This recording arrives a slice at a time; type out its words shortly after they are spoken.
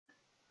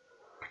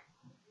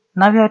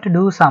Now we have to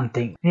do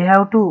something. We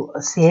have to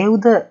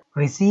save the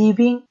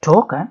receiving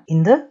token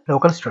in the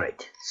local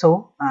storage.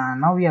 So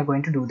now we are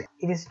going to do that.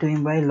 It is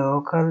doing by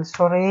local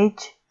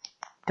storage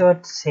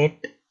dot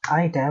set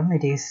item.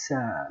 It is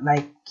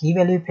like key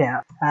value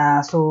pair.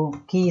 So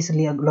key is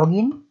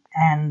login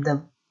and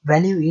the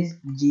value is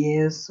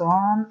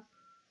JSON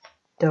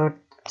dot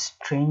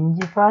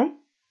stringify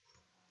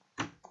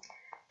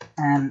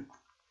and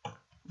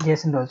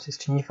JSON dot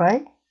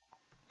stringify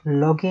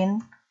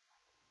login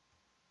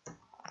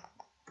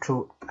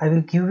true. I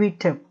will give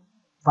it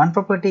one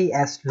property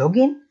as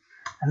login,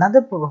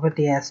 another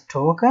property as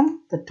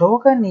token. The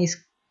token is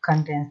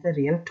contains the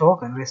real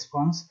token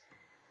response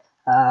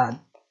dot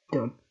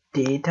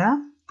data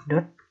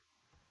dot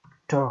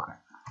token,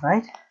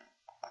 right?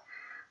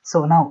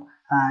 So now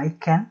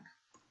it can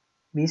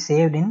be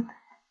saved in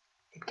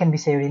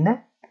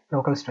the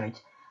local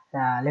storage.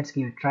 Let's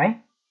give it a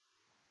try.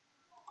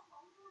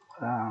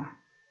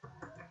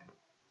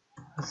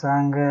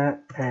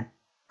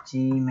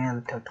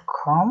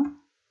 Sanga@gmail.com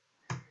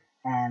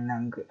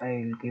and I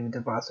will give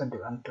the password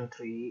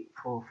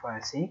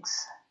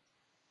 123456.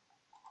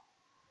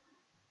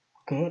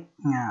 Okay,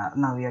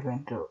 now we are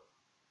going to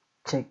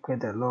check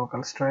with the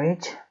local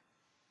storage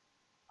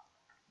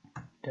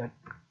dot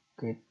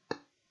get.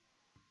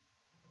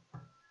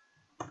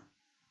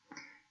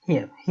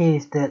 Here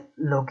is the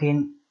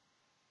login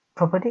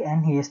property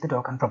and here is the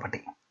token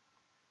property.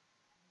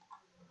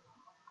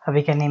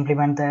 We can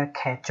implement the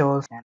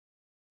catch-alls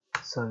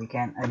so we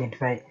can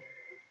identify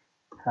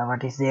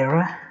what is the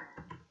error.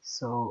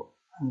 So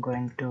I'm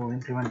going to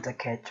implement the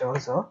catch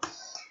also.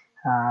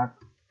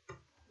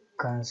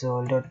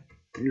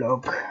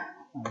 Console.log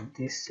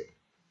this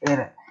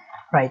error,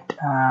 right?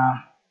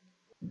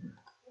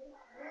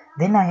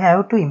 Then I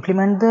have to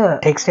implement the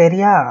text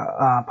area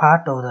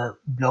part of the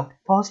blog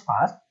post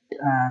part.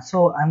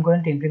 So I'm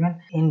going to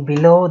implement in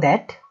below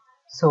that.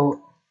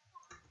 So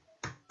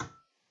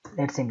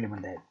let's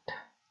implement that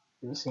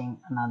using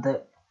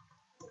another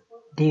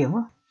div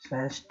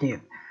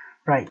 /div,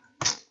 right?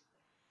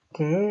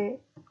 Okay,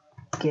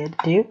 get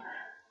div.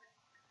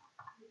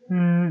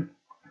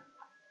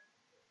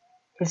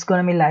 It's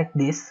gonna be like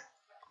this.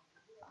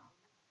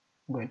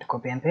 I'm going to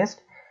copy and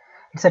paste.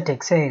 It's a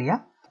text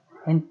area.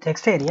 In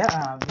text area,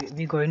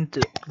 we're going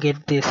to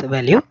get this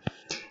value,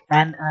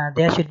 and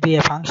there should be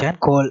a function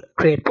called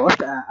create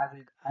post.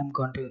 I'm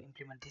going to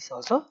implement this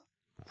also.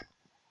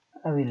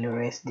 I will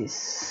erase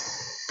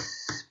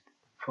this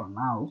for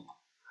now.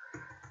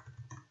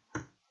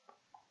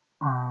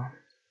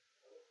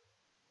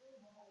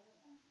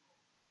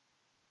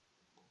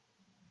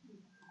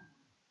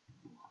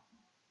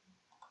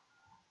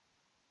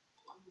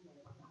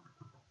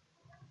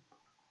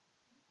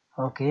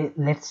 Okay,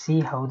 let's see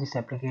how this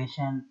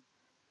application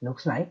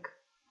looks like.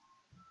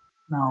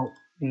 Now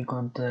we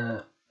got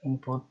the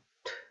input,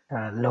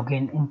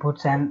 login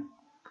inputs and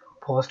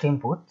post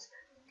inputs,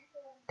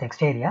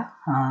 text area.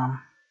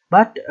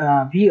 But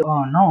we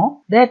all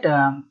know that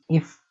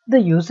if the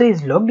user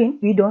is logged in,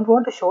 we don't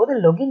want to show the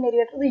login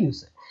area to the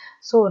user.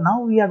 So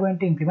now we are going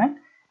to implement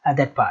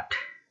that part.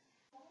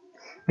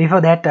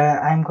 Before that,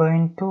 I'm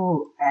going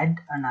to add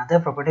another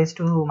properties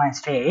to my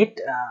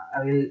state.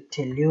 I will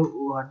tell you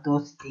what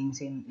those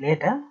things in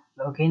later.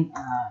 Login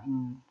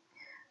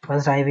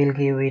first I will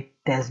give it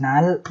as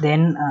null,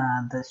 then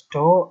the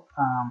store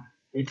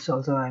it's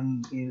also at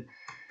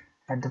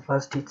the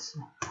first it's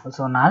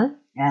also null,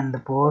 and the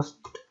post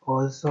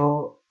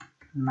also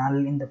null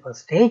in the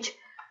first stage.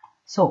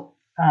 So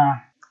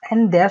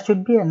and there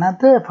should be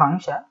another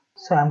function.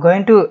 So I'm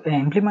going to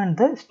implement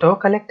the store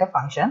collector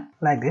function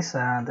like this.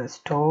 The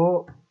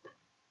store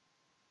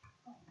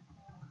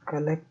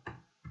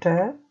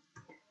collector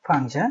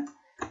function,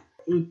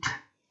 it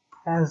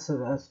has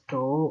a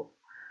store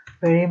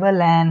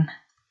variable and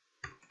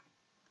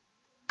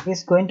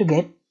is going to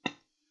get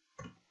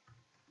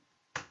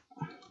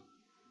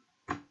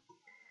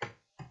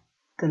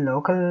the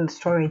local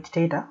storage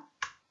data.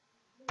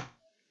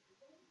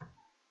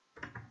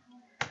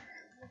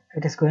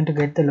 It is going to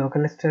get the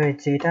local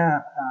storage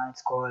data.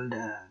 It's called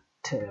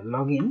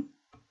login,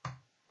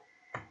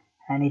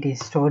 and it is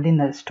stored in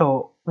the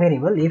store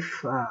variable.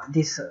 If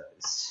this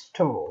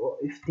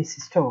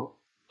store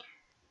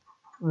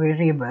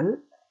variable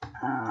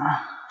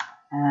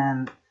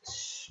and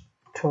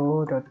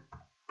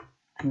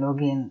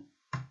store.login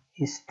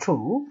is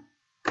true,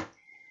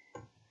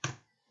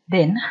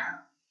 then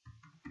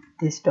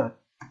this dot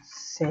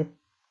set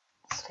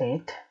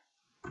state,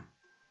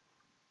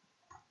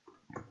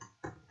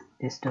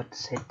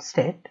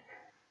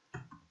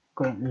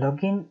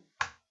 login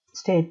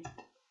state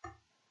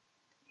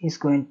is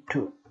going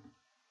to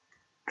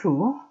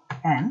true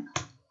and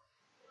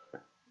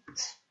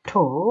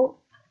store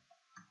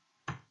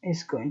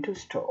is going to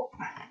store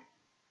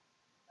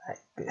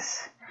like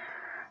this,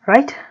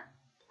 right?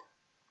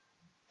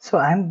 So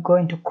I'm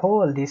going to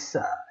call this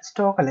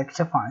store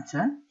collector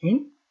function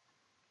in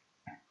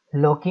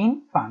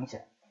login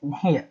function in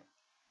here.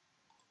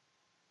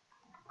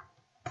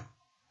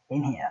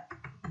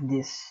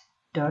 This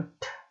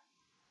dot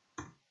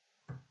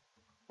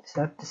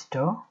set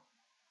store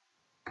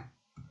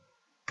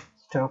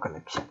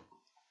collection.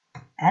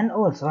 And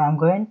also I'm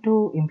going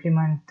to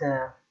implement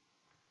the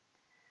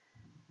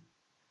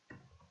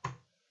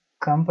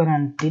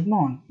component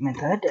didmount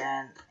method,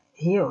 and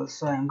here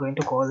also I'm going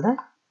to call the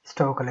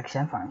store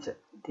collection function.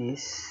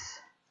 This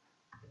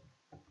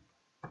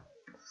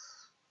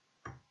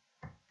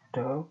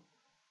store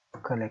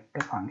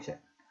collector function,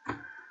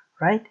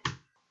 right?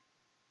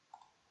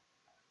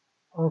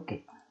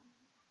 Okay,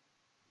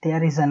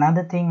 there is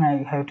another thing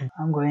I have to.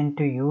 I'm going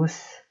to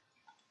use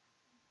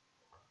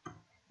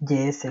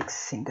JSX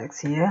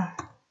syntax here.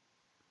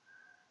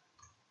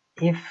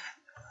 If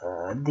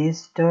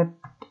this dot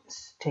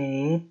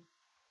state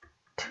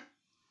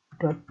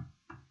dot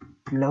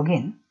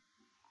login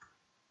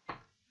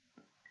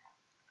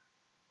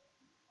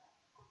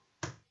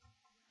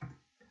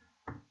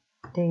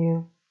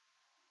there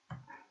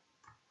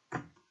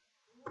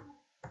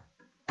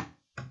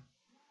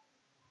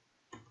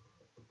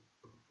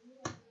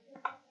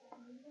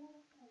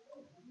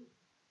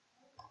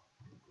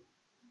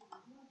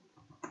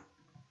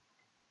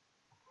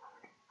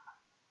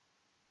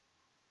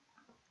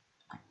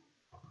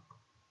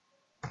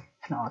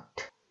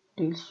not,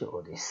 it will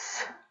show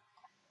this.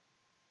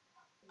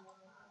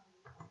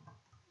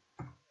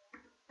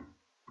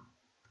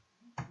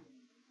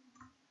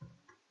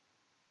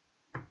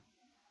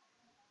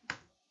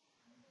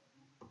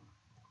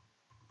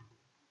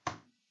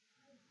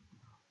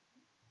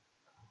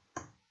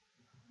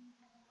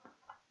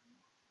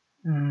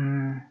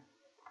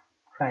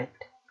 Right,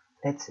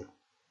 let's see.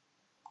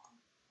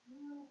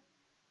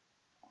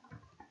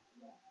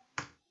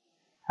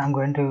 I'm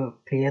going to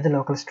clear the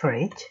local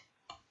storage.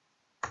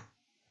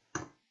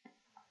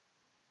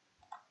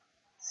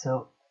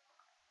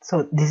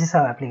 So this is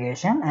our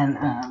application, and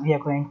we are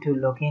going to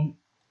log in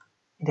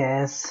it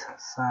as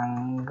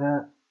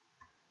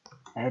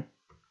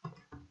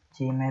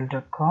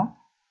sangha@gmail.com.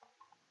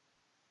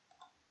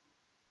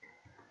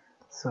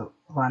 So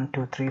 1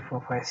 2 3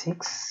 4 5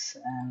 6,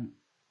 and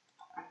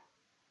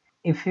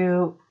if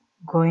you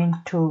going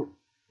to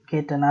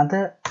get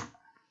another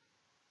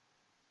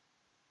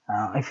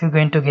if you're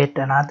going to get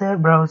another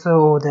browser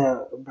or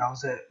the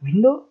browser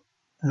window,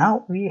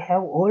 now we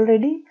have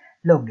already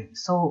logged in,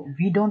 so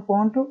we don't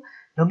want to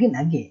log in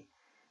again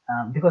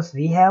because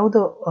we have the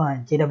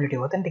JWT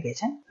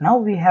authentication. Now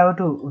we have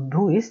to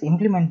do is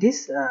implement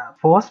this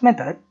post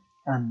method,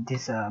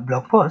 this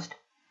blog post.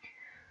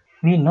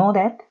 We know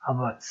that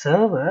our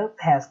server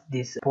has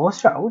this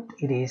post route.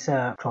 It is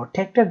a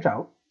protected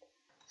route.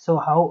 So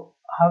how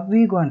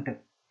we going to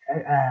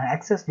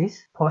access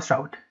this post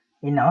route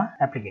in our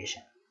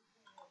application?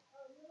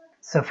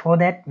 So for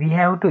that we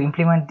have to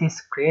implement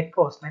this create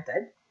post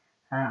method.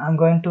 I'm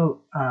going to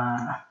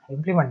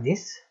implement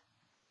this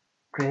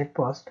create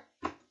post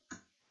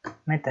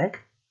method.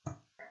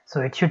 So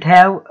it should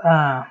have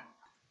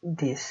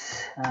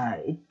this.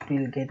 It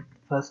will get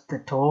first the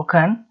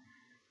token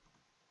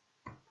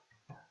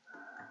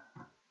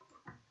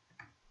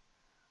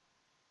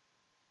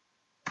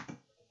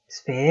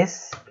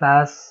space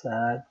plus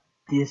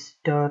this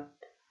dot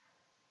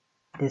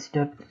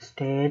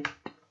state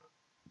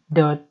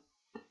dot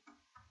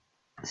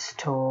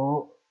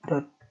store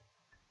dot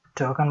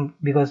token,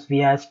 because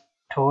we are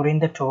storing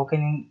the token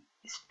in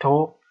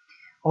store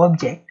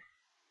object.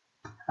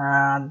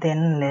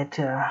 Then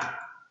later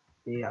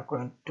we are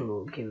going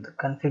to give the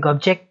config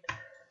object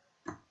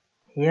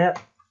here,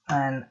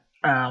 and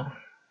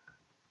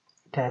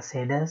it has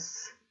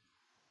headers,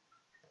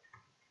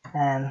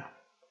 and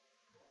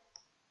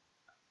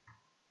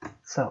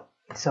so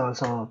it's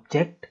also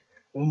object.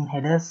 In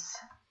headers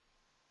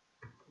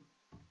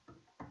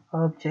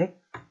object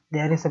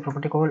there is a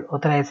property called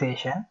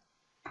authorization,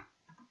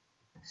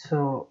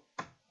 so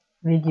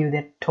we give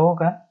that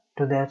token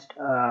to that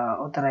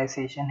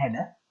authorization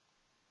header,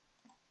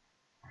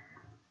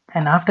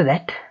 and after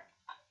that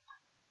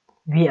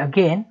we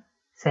again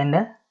send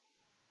a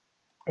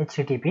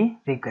HTTP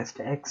request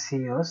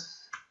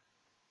axios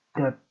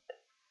dot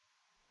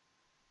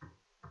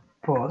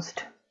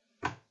post.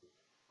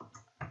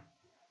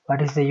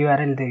 What is the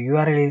URL? The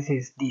URL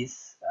is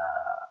this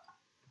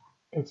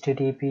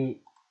HTTP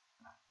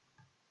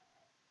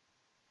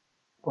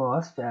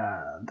post.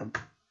 The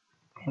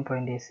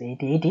endpoint is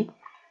 8080.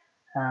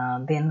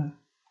 Then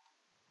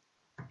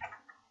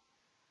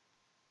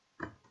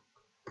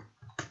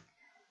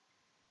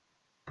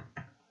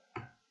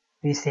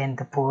we send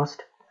the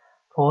post.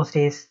 Post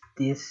is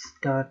this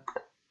dot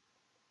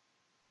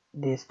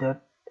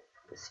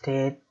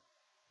state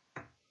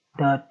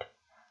dot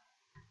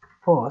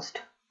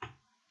post,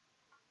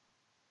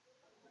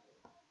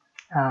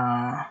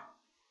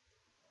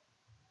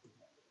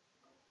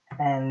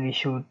 and we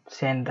should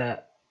send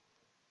the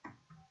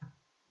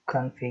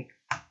config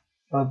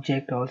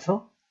object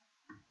also,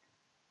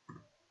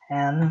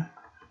 and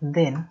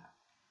then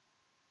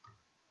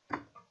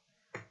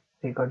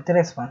we got the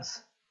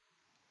response.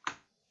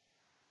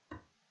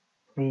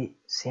 We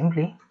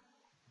simply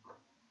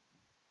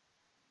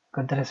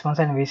got the response,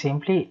 and we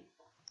simply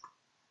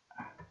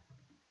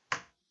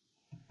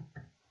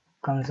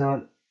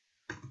console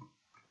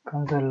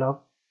log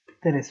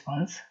the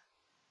response,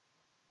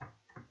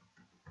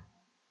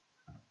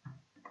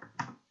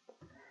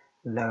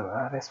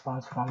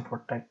 response from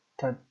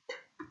protected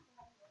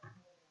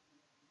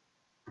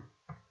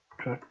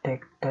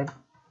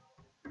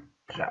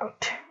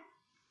route.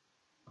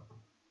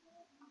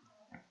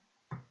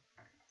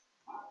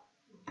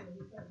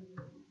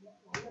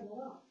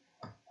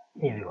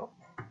 Here we go.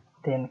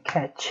 Then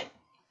catch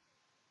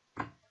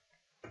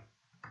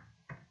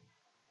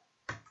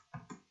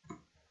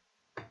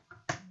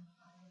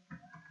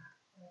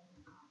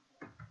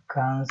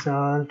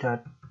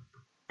console.log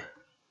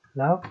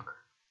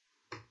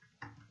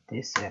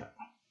this error.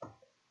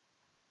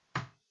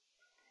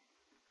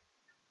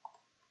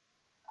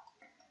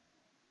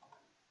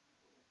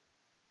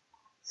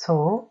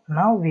 So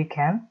now we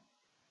can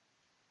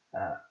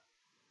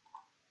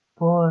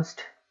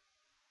post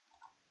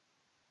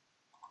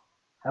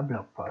a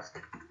blog post.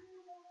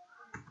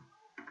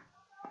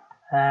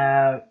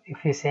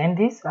 If we send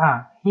this,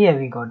 here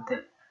we got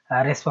the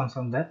response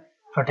from the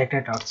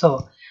protected route.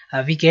 So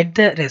we get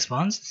the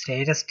response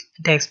status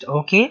text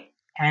okay,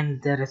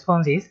 and the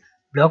response is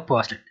blog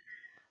posted.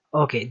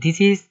 Okay,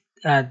 this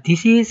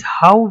is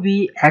how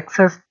we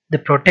access the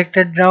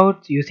protected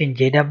routes using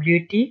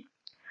JWT.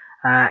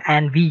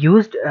 And we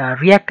used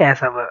React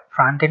as our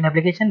front-end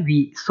application.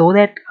 We saw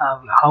that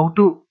how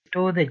to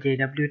store the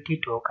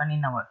JWT token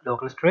in our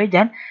local storage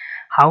and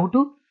how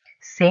to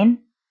send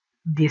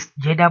this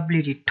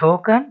JWT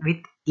token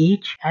with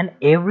each and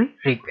every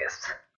request.